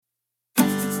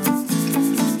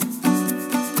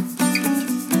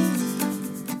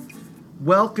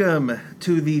Welcome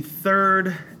to the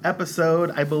third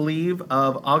episode, I believe,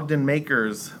 of Ogden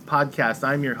Makers podcast.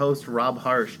 I'm your host, Rob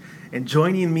Harsh, and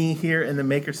joining me here in the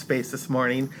makerspace this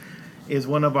morning is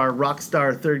one of our rock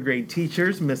star third grade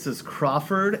teachers, Mrs.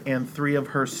 Crawford, and three of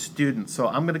her students. So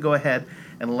I'm going to go ahead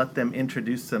and let them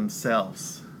introduce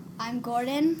themselves. I'm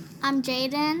Gordon. I'm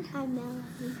Jaden. I'm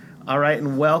Melanie. All right,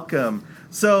 and welcome.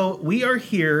 So we are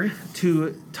here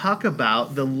to talk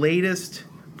about the latest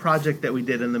project that we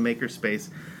did in the makerspace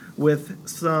with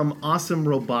some awesome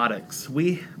robotics.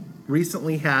 We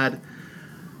recently had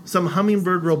some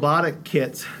Hummingbird robotic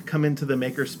kits come into the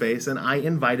makerspace, and I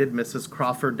invited Mrs.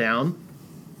 Crawford down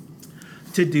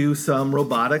to do some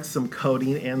robotics, some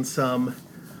coding, and some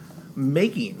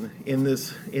making in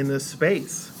this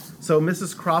space. So,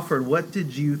 Mrs. Crawford, what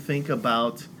did you think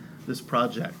about this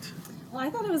project? Well, I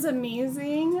thought it was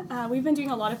amazing. We've been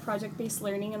doing a lot of project-based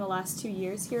learning in the last 2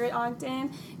 years here at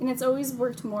Ogden, and it's always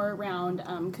worked more around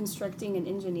constructing and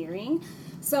engineering.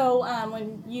 So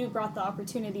when you brought the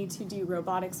opportunity to do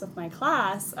robotics with my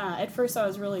class, at first I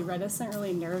was really reticent,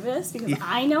 really nervous, because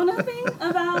I know nothing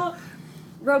about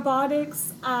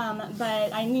robotics,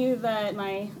 but I knew that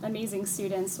my amazing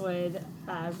students would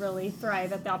really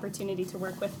thrive at the opportunity to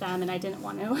work with them, and I didn't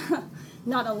want to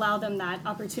not allow them that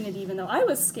opportunity even though I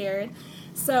was scared.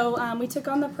 So we took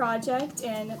on the project,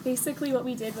 and basically what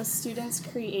we did was students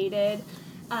created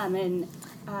an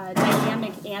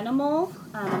dynamic animal,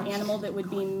 an animal that would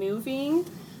be moving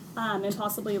and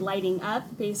possibly lighting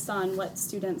up based on what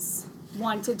students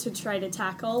wanted to try to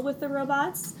tackle with the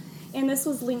robots. And this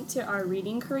was linked to our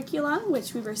reading curriculum,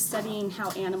 which we were studying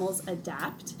how animals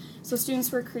adapt. So students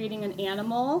were creating an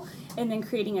animal and then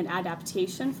creating an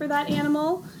adaptation for that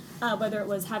animal, whether it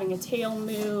was having a tail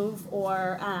move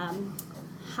or I'm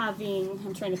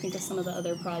trying to think of some of the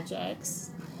other projects.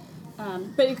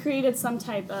 But it created some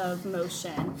type of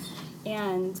motion.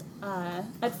 And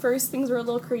at first things were a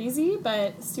little crazy,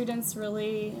 but students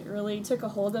really, really took a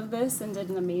hold of this and did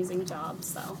an amazing job.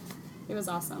 So it was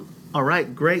awesome. All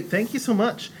right, great. Thank you so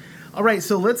much. All right,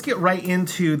 so let's get right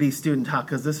into the student talk,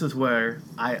 because this is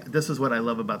what I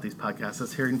love about these podcasts,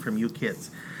 is hearing from you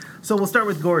kids. So we'll start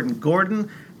with Gordon.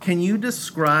 Gordon, can you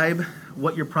describe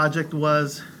what your project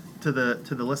was to the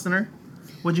listener?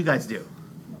 What'd you guys do?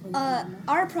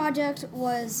 Our project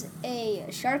was a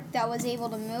shark that was able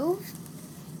to move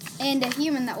and a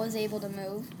human that was able to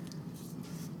move.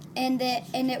 And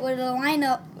it would line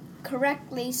up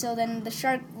correctly, so then the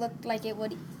shark looked like it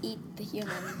would eat the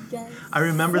human. Yes. I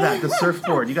remember that, the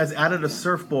surfboard. You guys added a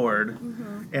surfboard,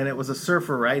 and it was a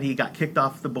surfer, right? He got kicked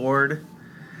off the board.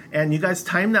 And you guys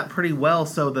timed that pretty well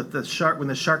so that when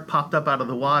the shark popped up out of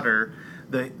the water,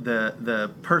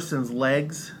 the person's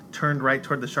legs turned right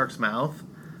toward the shark's mouth,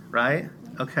 right?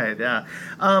 Okay, yeah.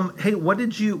 Hey, what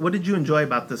did you enjoy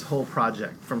about this whole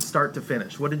project from start to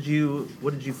finish? What did you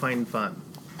find fun?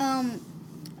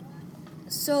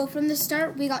 So from the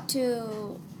start, we got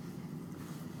to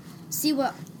see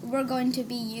what we're going to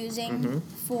be using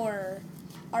for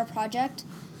our project,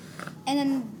 and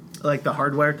then Like the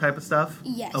hardware type of stuff?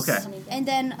 yes. Okay. And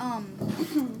then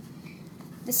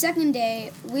the second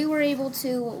day, we were able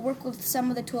to work with some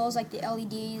of the tools like the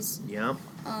LEDs, Yep.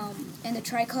 and the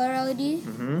tricolor LED.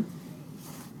 Mm-hmm.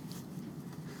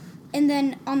 And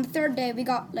then on the third day, we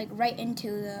got right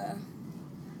into the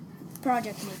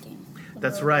project making.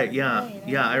 That's right. Yeah,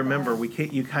 yeah. I remember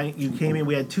you came in.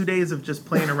 We had 2 days of just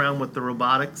playing around with the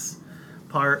robotics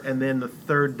part, and then the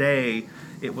third day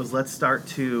it was let's start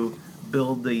to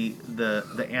build the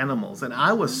animals. And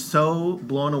I was so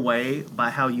blown away by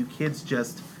how you kids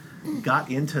just got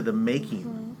into the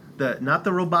making. Not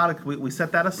the robotic. We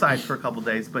set that aside for a couple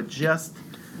days, but just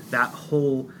that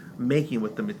whole making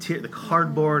with the material, the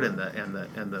cardboard and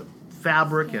the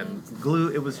fabric and glue.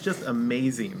 It was just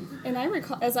amazing. And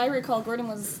as I recall,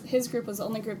 his group was the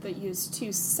only group that used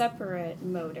two separate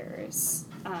motors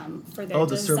for their design.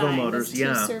 The servo motors,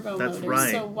 Two servo that's motors.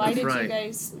 right. So why that's did right. you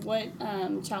guys? What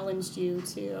challenged you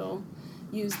to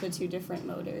use the two different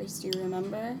motors? Do you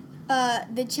remember?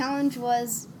 The challenge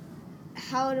was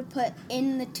how to put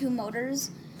in the two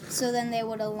motors so then they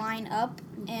would align up,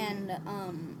 and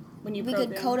When you we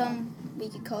could code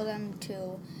them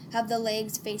to have the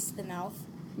legs face the mouth.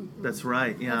 That's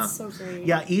right. Yeah. That's so great.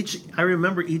 Yeah. I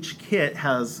remember each kit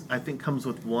comes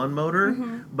with one motor,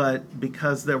 but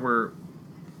because there were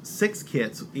 6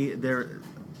 kits, there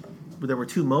were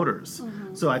 2 motors.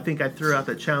 So I think I threw out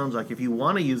that challenge, like if you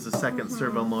want to use the second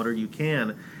servo motor, you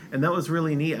can. And that was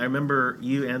really neat. I remember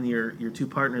you and your 2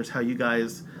 partners, how you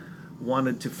guys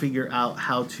wanted to figure out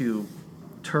how to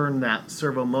turn that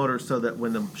servo motor so that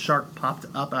when the shark popped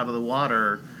up out of the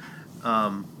water,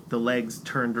 the legs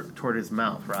turned toward his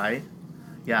mouth, right?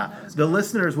 Yeah. That was The cool.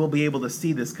 listeners will be able to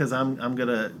see this because I'm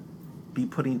gonna be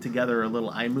putting together a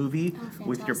little iMovie Oh,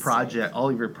 with your fantastic. project, all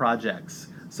of your projects.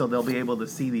 So they'll be able to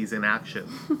see these in action.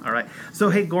 All right. So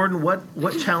hey, Gordon,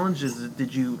 what challenges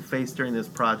did you face during this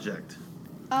project?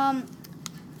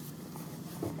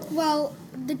 Well,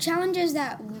 the challenges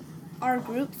that our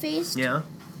group faced Yeah.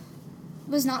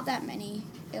 was not that many.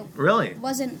 It Really?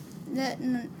 wasn't that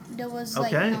there was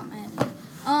like Okay. not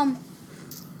many.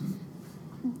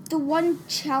 The one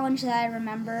challenge that I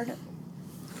remembered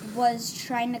was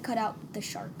trying to cut out the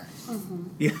shark.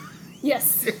 Yeah.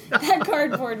 Yes, that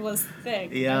cardboard was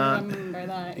thick. Yeah. I remember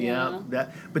that. Yeah.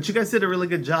 But you guys did a really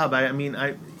good job. I mean,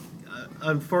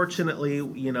 unfortunately,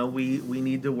 you know, we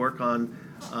need to work on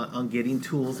getting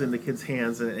tools in the kids'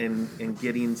 hands and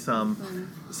getting some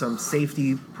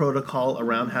safety protocol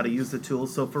around how to use the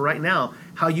tools. So for right now,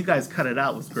 how you guys cut it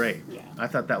out was great. Yeah. I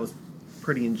thought that was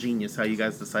pretty ingenious how you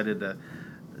guys decided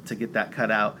to get that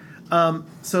cut out.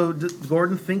 So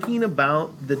Gordon, thinking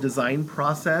about the design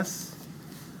process,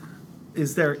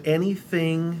 is there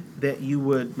anything that you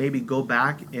would maybe go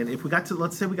back and if we got to,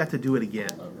 let's say we got to do it again,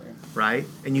 All over. right?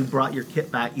 And you brought your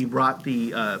kit back, you brought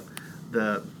the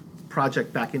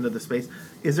project back into the space.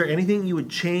 Is there anything you would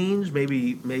change?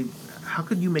 Maybe how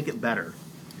could you make it better?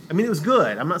 I mean, it was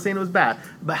good. I'm not saying it was bad,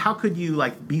 but how could you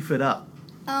like beef it up?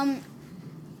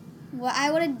 What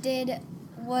I would have did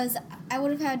was I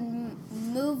would have had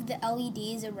moved the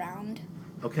LEDs around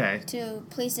Okay. to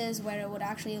places where it would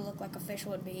actually look like a fish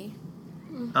would be.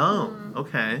 Oh,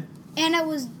 okay. And I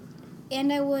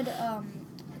would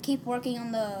keep working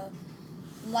on the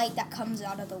light that comes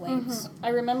out of the waves. I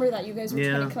remember that you guys were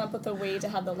Yeah. trying to come up with a way to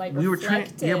have the light We were trying,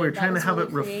 reflected. yeah, we were That trying to was have really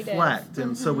it creative. reflect,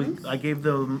 and so I gave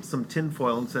them some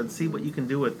tinfoil and said, "See what you can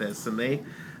do with this," and they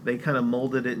kind of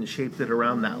molded it and shaped it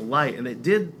around that light, and it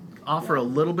did offer a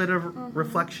little bit of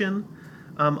reflection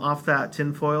off that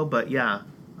tinfoil, but yeah.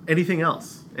 Anything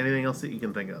else? Anything else that you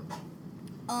can think of?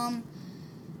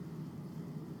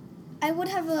 I would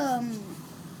have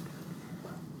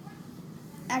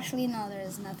actually no, there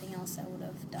is nothing else I would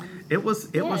have done. It was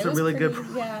Yeah, a it was really good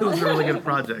pretty- yeah. it was a really good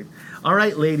project. All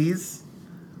right, ladies,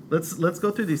 let's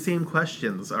go through these same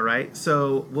questions. All right,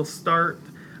 so we'll start.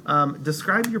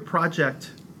 Describe your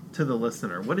project to the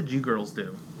listener. What did you girls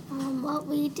do? What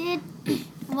we did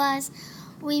was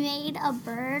we made a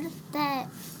bird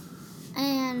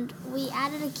and we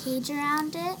added a cage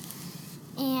around it,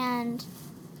 and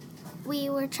we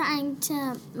were trying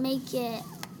to make it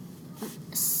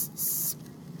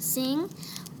sing,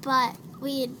 but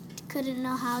we couldn't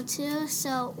know how to,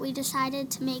 so we decided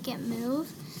to make it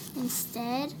move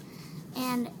instead,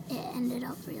 and it ended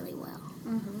up really well.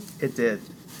 It did.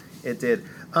 It did.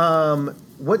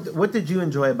 What did you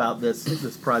enjoy about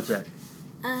this project?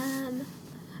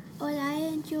 What I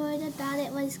enjoyed about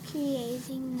it was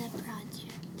creating the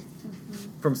project.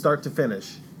 From start to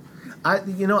finish? I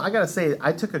gotta say,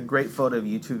 I took a great photo of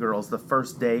you two girls the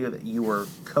first day that you were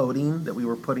coding, that we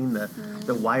were putting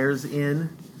the wires in,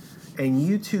 and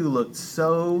you two looked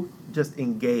so just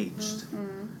engaged,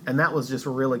 and that was just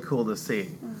really cool to see.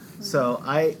 So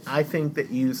I think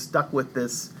that you stuck with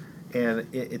this, and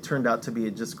it turned out to be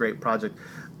a just great project.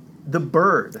 The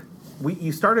bird,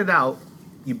 you started out,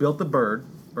 you built the bird,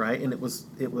 right? And it was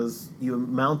you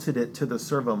mounted it to the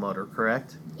servo motor,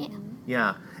 correct? Yeah.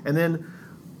 Yeah, and then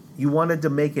you wanted to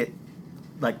make it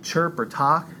like chirp or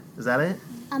talk. Is that it?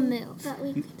 A move. But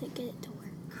we couldn't get it to work.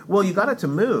 Well, you got it to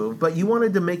move, but you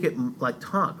wanted to make it like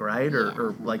talk, right?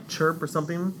 Or like chirp or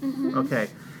something? Okay.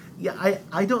 Yeah,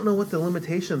 I don't know what the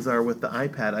limitations are with the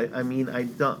iPad. I mean, I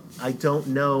don't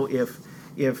know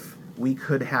if we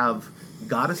could have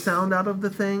got a sound out of the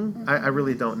thing. I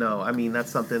really don't know. I mean,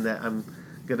 that's something that I'm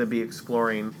going to be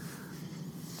exploring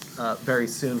very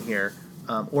soon here.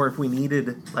 Or if we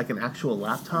needed like an actual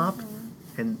laptop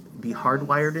and be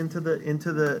hardwired into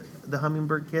the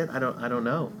Hummingbird kit. I don't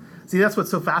know. See, that's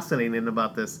what's so fascinating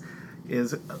about this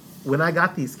is when I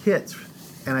got these kits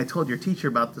and I told your teacher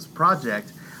about this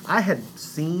project, I had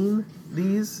seen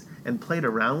these and played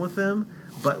around with them,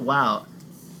 but wow,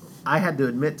 I had to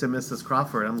admit to Mrs.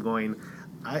 Crawford, I'm going,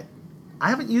 I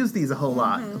haven't used these a whole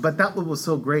lot, but that what was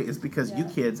so great is because you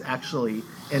kids actually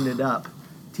ended up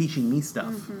teaching me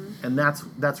stuff, and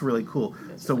that's really cool.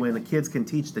 So when the kids can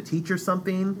teach the teacher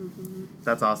something,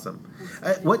 that's awesome.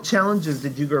 What challenges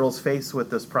did you girls face with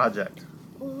this project?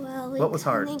 Well, we What was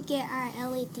hard? couldn't get our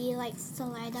LED lights to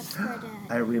light up for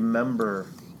I the... remember.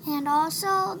 And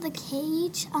also the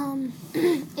cage,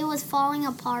 it was falling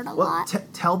apart a Well, lot.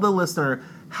 tell the listener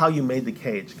how you made the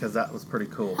cage, because that was pretty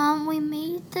cool. We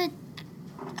made the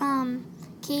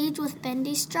cage with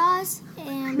bendy straws,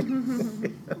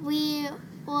 and we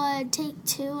would take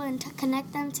two and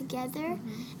connect them together,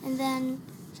 and then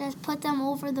just put them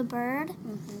over the bird,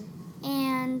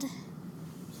 and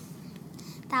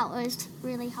that was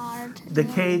really hard. The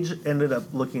cage ended up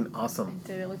looking awesome.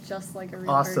 Did it look just like a real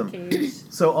Awesome. bird cage?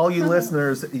 So all you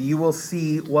listeners, you will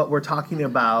see what we're talking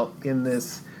about in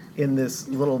this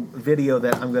little video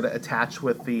that I'm going to attach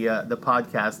with the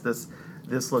podcast.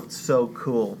 This looked so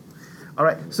cool. All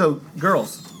right, so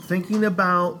girls, thinking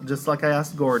about, just like I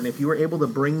asked Gordon, if you were able to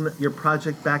bring your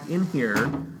project back in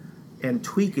here and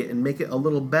tweak it and make it a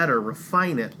little better,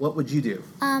 refine it, what would you do?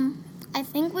 I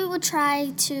think we would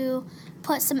try to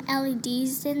put some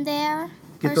LEDs in there.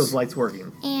 Get those lights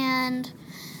working. And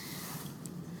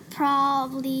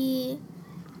probably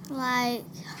like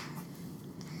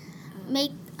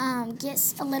make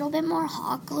get a little bit more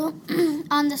hot glue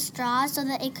on the straw so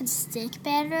that it could stick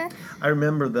better. I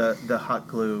remember the hot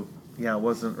glue. Yeah, it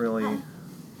wasn't really.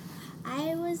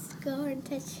 I was going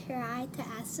to try to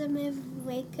ask them if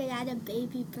we could add a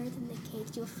baby bird in the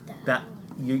cage with the. That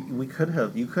you could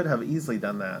have easily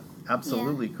done that.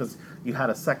 Absolutely, because you had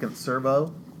a second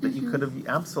servo that you could have.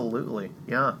 Absolutely,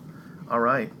 yeah. All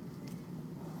right.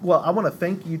 Well, I want to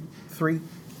thank you 3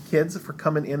 kids for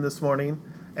coming in this morning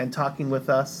and talking with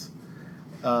us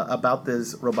about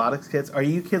these robotics kits. Are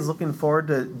you kids looking forward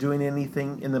to doing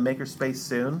anything in the makerspace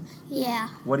soon? Yeah.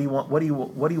 What do you want? What do you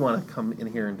want to come in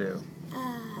here and do?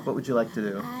 What would you like to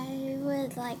do? What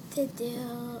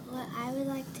I would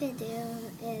like to do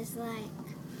is like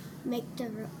make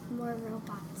more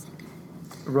robots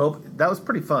again. That was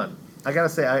pretty fun. I gotta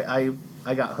say,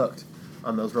 I got hooked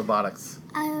on those robotics.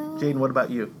 Jaden, what about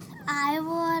you? I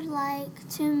would like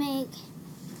to make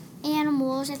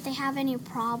animals. If they have any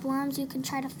problems, you can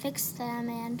try to fix them.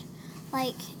 And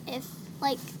if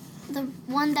the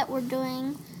one that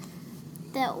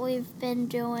we've been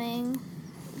doing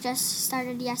just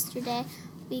started yesterday,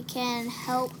 we can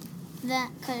help that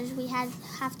because we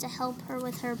have to help her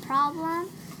with her problem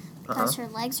because her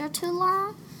legs are too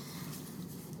long.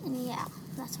 And yeah,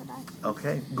 that's what I think.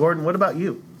 Okay. Gordon, what about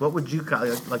you? What would you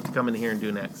like to come in here and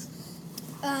do next?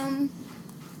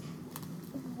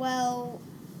 Well,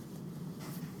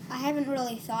 I haven't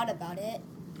really thought about it.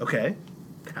 Okay.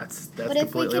 That's But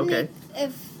if we completely can okay.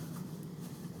 make,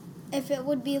 if it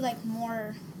would be like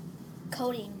more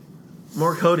coding.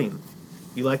 More coding.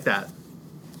 You like that?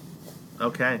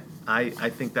 Okay. I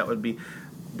think that would be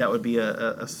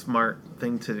a smart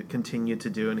thing to continue to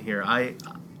do in here.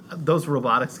 Those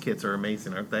robotics kits are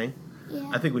amazing, aren't they? Yeah.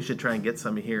 I think we should try and get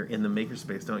some here in the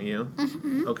makerspace, don't you?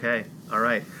 Okay. All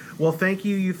right. Well, thank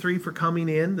you 3 for coming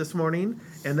in this morning.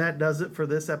 And that does it for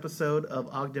this episode of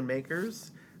Ogden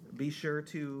Makers. Be sure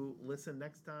to listen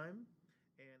next time.